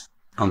leaks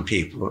on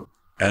people.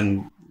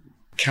 And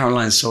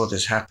Caroline saw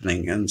this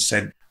happening and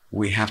said,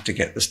 we have to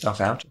get the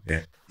stuff out of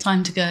here.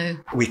 Time to go.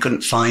 We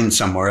couldn't find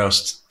somewhere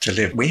else to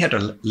live. We had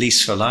a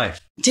lease for life.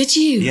 Did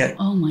you? Yeah.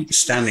 Oh my God.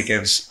 Stanley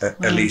gave us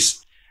a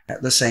lease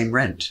at the same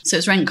rent. So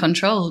it's rent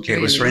controlled, really.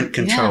 It was rent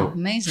controlled.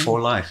 Yeah, amazing.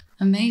 For life.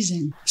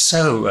 Amazing.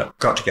 So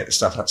got to get the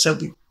stuff out. So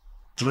there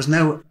was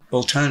no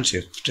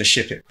alternative to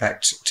ship it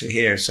back to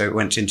here. So it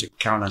went into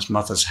Caroline's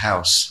mother's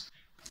house.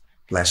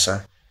 Bless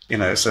her. You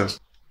know, it's a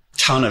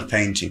ton of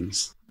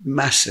paintings,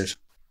 massive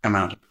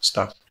amount of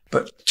stuff.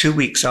 But 2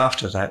 weeks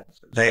after that,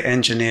 they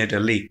engineered a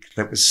leak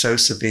that was so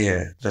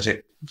severe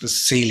that the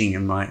ceiling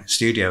in my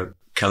studio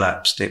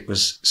collapsed. It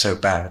was so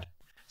bad.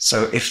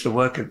 So if the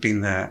work had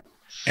been there,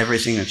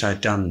 everything that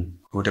I'd done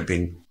would have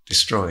been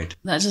destroyed.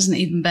 That doesn't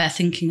even bear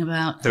thinking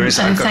about. There is,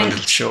 I've got a little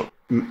short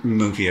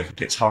movie of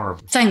it. It's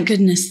horrible. Thank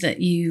goodness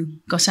that you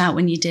got out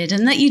when you did,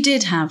 and that you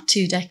did have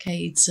 2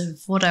 decades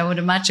of what I would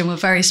imagine were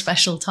very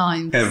special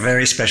times.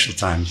 Very special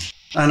times.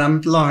 And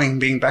I'm loving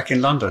being back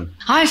in London.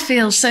 I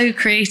feel so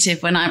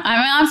creative when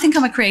I think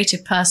I'm a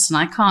creative person.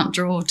 I can't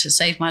draw to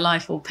save my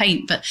life or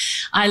paint, but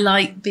I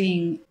like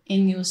being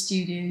in your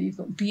studio. You've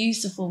got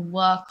beautiful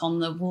work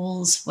on the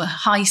walls,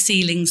 high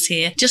ceilings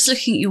here. Just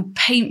looking at your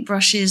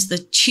paintbrushes, the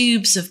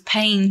tubes of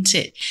paint,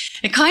 it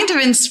kind of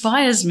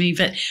inspires me.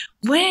 But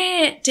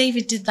where,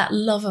 David, did that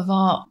love of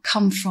art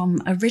come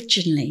from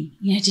originally?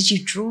 You know, did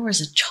you draw as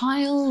a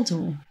child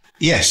or?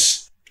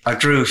 Yes, I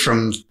drew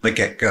from the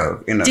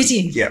get-go. You know. Did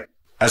you? Yeah.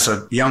 As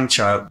a young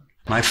child,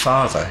 my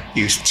father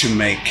used to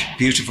make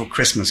beautiful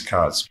Christmas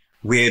cards,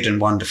 weird and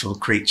wonderful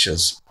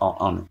creatures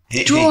on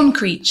it. Drawn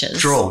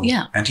creatures? Drawn.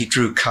 Yeah. And he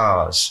drew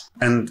cars.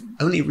 And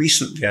only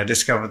recently I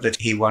discovered that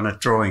he won a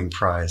drawing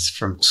prize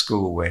from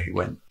school where he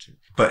went to.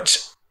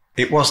 But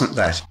it wasn't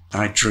that.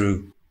 I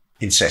drew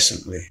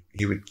incessantly.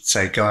 He would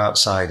say, go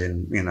outside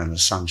in the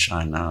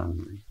sunshine now.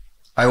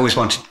 I always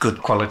wanted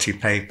good quality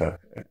paper.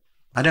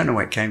 I don't know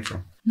where it came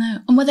from. No.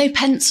 And were they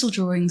pencil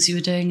drawings you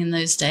were doing in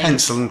those days?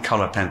 Pencil and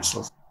colour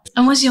pencils.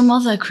 And was your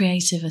mother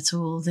creative at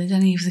all? Did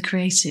any of the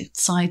creative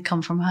side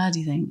come from her,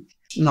 do you think?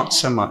 Not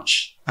so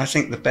much. I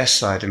think the best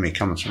side of me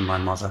comes from my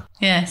mother.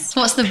 Yes.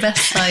 What's the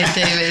best side,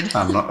 David?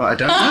 I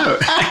don't know.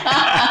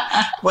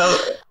 Well,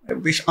 it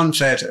would be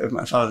unfair to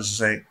my father to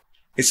say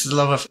it's the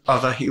love of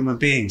other human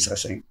beings, I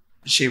think.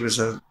 She was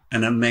an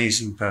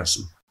amazing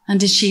person.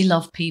 And did she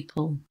love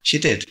people? She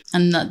did.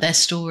 And their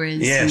stories?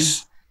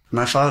 Yes.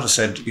 My father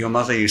said, your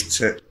mother used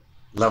to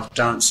love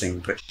dancing,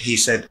 but he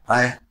said,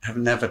 I have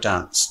never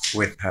danced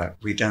with her.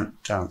 We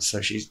don't dance.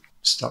 So she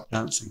stopped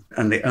dancing.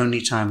 And the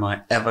only time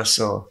I ever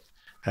saw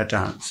her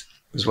dance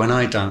was when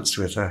I danced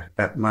with her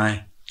at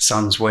my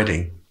son's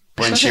wedding.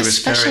 When she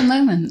was special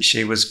moment.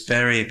 She was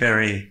very,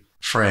 very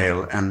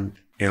frail and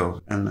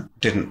ill and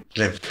didn't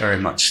live very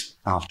much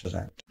after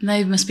that.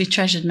 They must be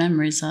treasured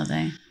memories, are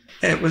they?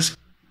 It was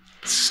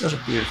sort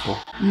of beautiful.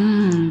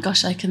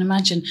 Gosh, I can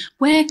imagine.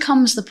 Where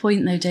comes the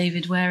point, though,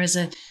 David, where as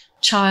a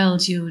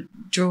child you're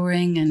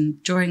drawing in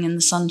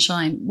the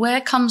sunshine? Where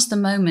comes the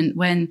moment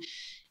when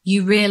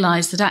you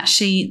realise that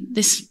actually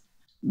this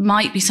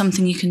might be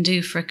something you can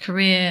do for a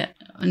career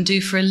and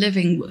do for a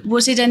living?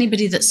 Was it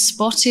anybody that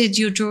spotted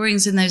your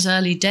drawings in those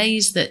early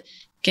days that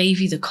gave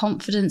you the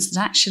confidence that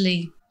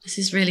actually this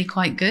is really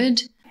quite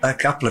good? A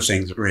couple of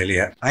things,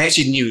 really. I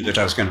actually knew that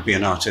I was going to be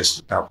an artist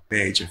about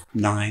the age of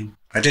 9.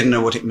 I didn't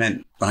know what it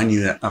meant, but I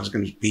knew that I was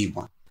going to be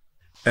one.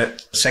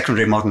 At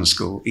secondary modern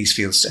school,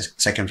 Eastfield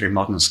Secondary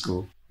Modern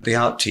School, the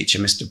art teacher,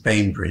 Mr.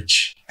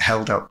 Bainbridge,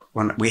 held up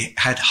one. We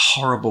had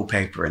horrible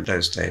paper in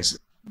those days,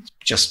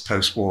 just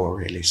post-war,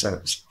 really, so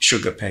it was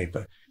sugar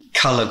paper.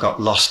 Colour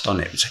got lost on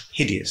it. It was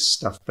hideous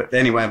stuff. But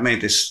anyway, I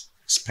made this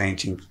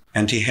painting,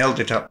 and he held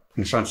it up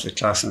in front of the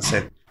class and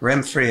said,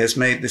 Remfry has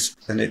made this,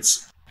 and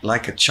it's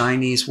like a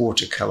Chinese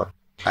watercolour.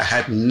 I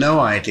had no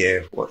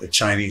idea what the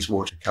Chinese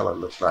watercolour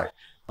looked like,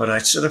 but I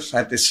sort of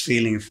had this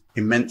feeling of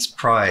immense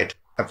pride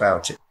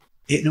about it.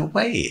 In a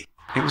way,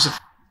 it was a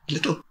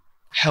little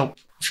help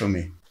for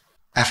me,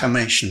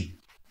 affirmation.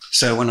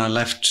 So when I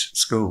left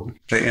school,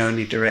 the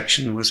only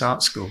direction was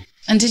art school.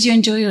 And did you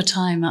enjoy your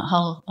time at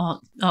Hull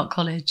Art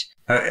College?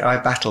 I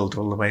battled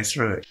all the way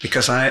through it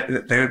because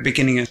they were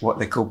beginning at what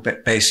they call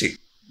basic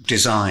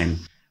design.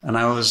 And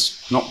I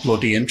was not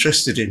bloody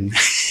interested in.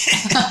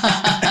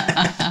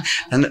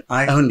 And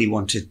I only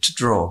wanted to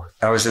draw.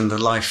 I was in the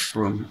life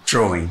room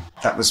drawing.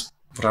 That was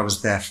what I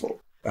was there for.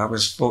 I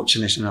was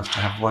fortunate enough to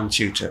have one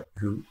tutor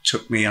who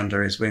took me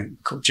under his wing,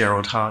 called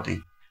Gerald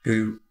Harding,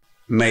 who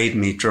made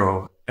me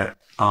draw at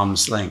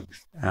arm's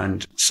length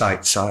and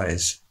sight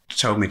size,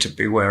 told me to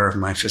beware of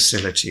my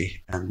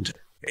facility. And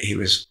he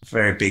was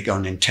very big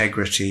on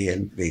integrity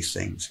and these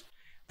things.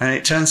 And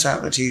it turns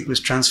out that he was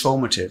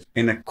transformative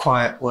in a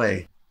quiet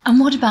way. And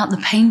what about the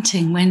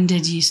painting? When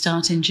did you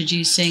start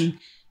introducing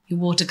your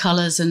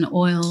watercolours and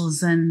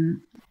oils?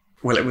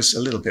 Well, it was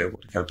a little bit of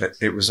watercolour, but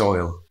it was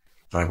oil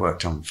that I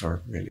worked on for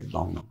a really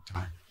long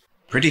time.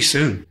 Pretty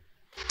soon.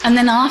 And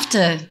then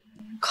after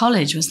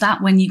college, was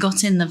that when you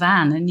got in the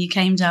van and you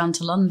came down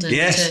to London?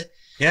 Yes,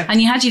 yeah. And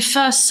you had your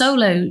first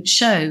solo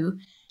show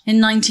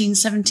in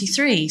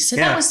 1973. So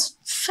that was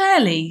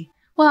fairly,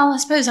 well, I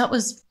suppose that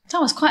was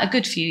quite a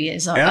good few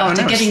years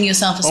after getting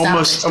yourself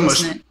established,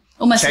 wasn't it?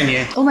 Almost 10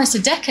 years. Almost a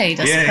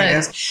decade, I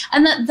suppose. Yeah.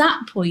 And at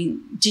that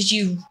point, did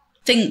you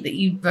think that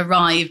you'd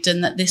arrived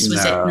and that this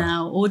was it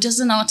now? Or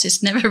does an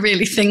artist never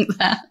really think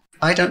that?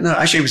 I don't know.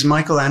 Actually, it was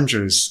Michael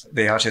Andrews,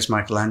 the artist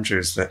Michael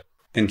Andrews, that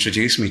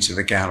introduced me to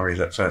the gallery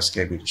that first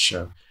gave me the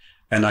show.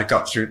 And I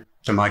got through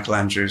to Michael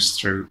Andrews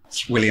through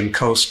William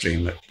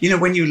Coldstream. You know,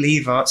 when you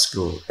leave art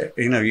school,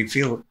 you know, you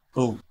feel,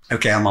 oh,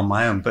 okay, I'm on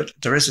my own. But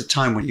there is a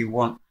time when you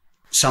want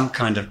some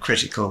kind of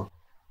critical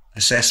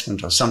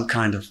assessment or some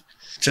kind of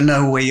to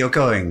know where you're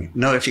going,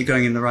 know if you're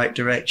going in the right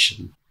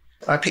direction.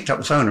 I picked up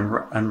the phone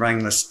and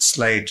rang the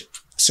Slade,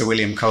 Sir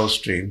William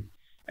Coldstream,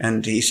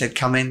 and he said,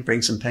 come in,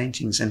 bring some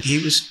paintings. And he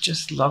was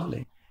just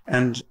lovely.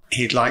 And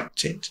he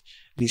liked it.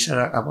 And he said,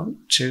 I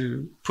want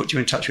to put you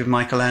in touch with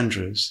Michael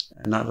Andrews,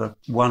 another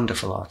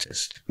wonderful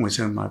artist with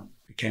whom I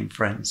became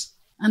friends.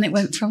 And it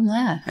went from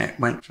there. It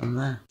went from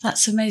there.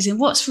 That's amazing.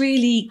 What's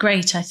really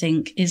great, I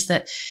think, is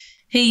that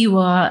here you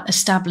are,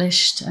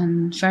 established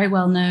and very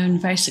well known,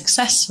 very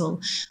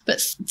successful,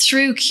 but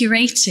through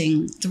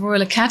curating the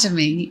Royal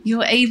Academy,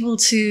 you're able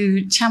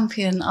to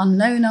champion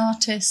unknown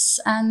artists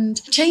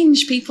and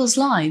change people's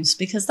lives,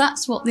 because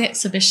that's what the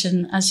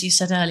exhibition, as you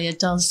said earlier,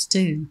 does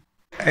do.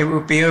 It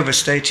would be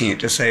overstating it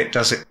to say it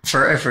does it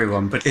for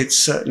everyone, but it's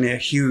certainly a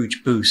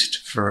huge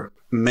boost for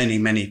many,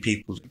 many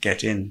people to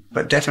get in.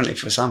 But definitely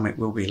for some, it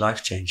will be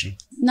life-changing.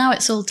 Now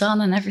it's all done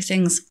and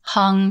everything's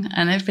hung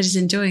and everybody's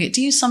enjoying it.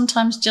 Do you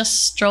sometimes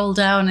just stroll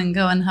down and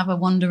go and have a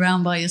wander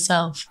around by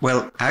yourself?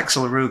 Well,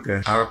 Axel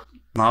Ruger, our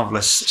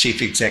marvellous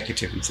chief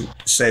executive,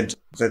 said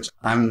that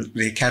I'm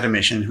the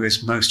academician who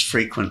is most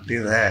frequently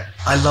there.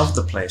 I love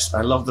the place.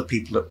 I love the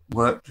people that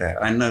work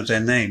there. I know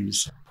their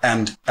names.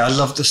 And I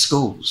love the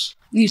schools.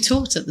 You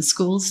taught at the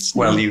schools?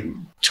 Well,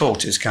 you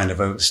taught is kind of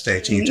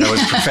overstating it. I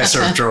was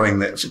professor of drawing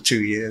there for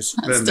 2 years.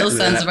 That still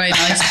sounds a very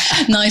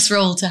nice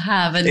role to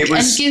have. And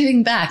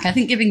giving back. I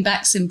think giving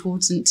back's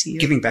important to you.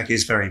 Giving back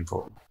is very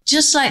important.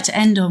 Just like to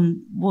end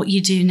on what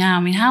you do now.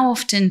 I mean, how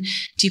often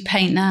do you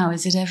paint now?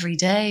 Is it every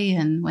day?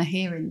 And we're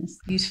here in this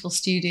beautiful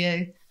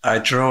studio. I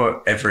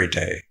draw every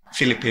day.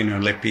 Filipino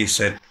Lippi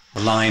said,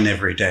 line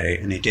every day,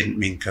 and he didn't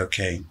mean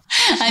cocaine.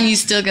 And you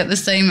still get the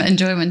same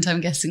enjoyment, I'm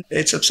guessing.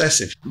 It's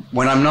obsessive.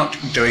 When I'm not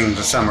doing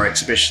the summer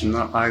exhibition,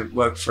 I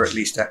work for at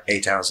least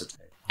 8 hours a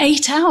day.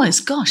 8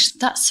 hours? Gosh,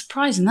 that's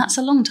surprising. That's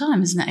a long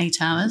time, isn't it,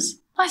 8 hours?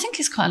 I think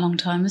it's quite a long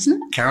time, isn't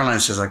it? Caroline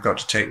says I've got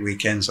to take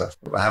weekends off,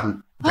 but I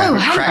haven't. Oh,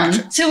 hang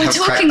on. So we're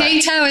talking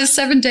 8 hours,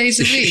 7 days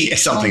a week? Yeah,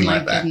 something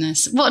like that. Oh, my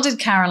goodness. What did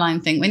Caroline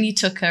think when you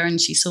took her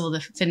and she saw the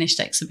finished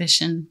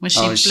exhibition? Was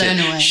she blown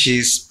away?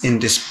 She's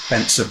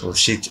indispensable.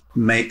 She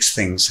makes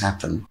things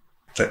happen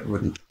that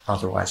wouldn't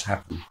otherwise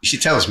happen. She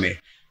tells me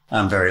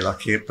I'm very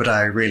lucky, but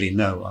I really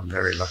know I'm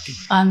very lucky.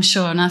 I'm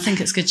sure, and I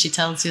think it's good she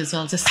tells you as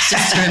well, just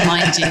to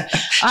remind you.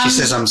 She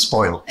says I'm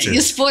spoiled too.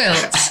 You're spoiled.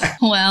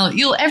 Well,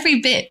 you're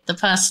every bit the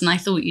person I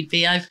thought you'd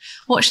be. I've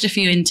watched a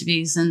few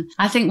interviews, and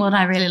I think what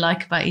I really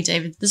like about you,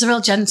 David, there's a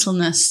real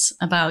gentleness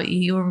about you.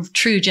 You're a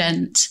true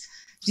gent.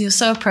 You're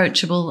so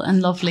approachable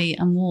and lovely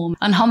and warm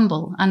and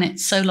humble. And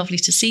it's so lovely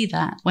to see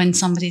that when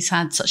somebody's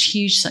had such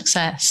huge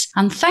success.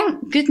 And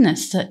thank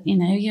goodness that,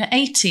 you're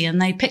 80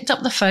 and they picked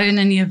up the phone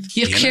and you've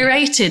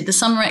curated the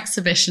summer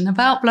exhibition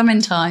about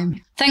blooming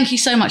time. Thank you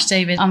so much,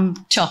 David. I'm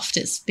chuffed.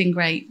 It's been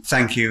great.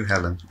 Thank you,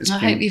 Helen. I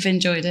hope you've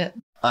enjoyed it.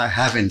 I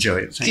have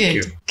enjoyed it. Thank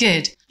you.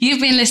 Good.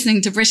 You've been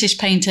listening to British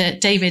painter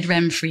David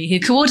Remfry,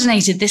 who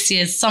coordinated this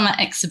year's summer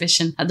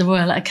exhibition at the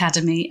Royal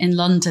Academy in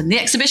London. The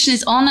exhibition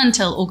is on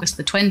until August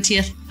the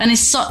 20th and is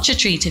such a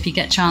treat if you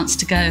get a chance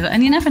to go.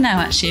 And you never know,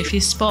 actually, if you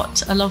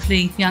spot a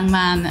lovely young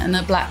man in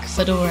a black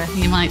fedora,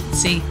 you might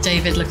see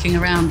David looking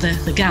around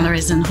the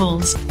galleries and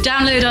halls.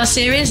 Download our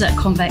series at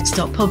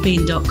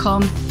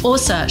convex.podbean.com or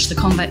search The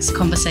Convex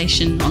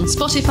Conversation on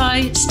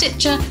Spotify,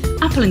 Stitcher,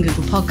 Apple and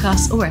Google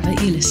Podcasts, or wherever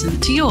you listen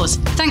to yours.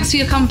 Thanks for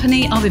your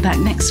company. I'll be back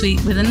next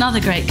week with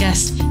another great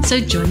guest, so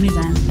join me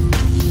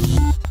then.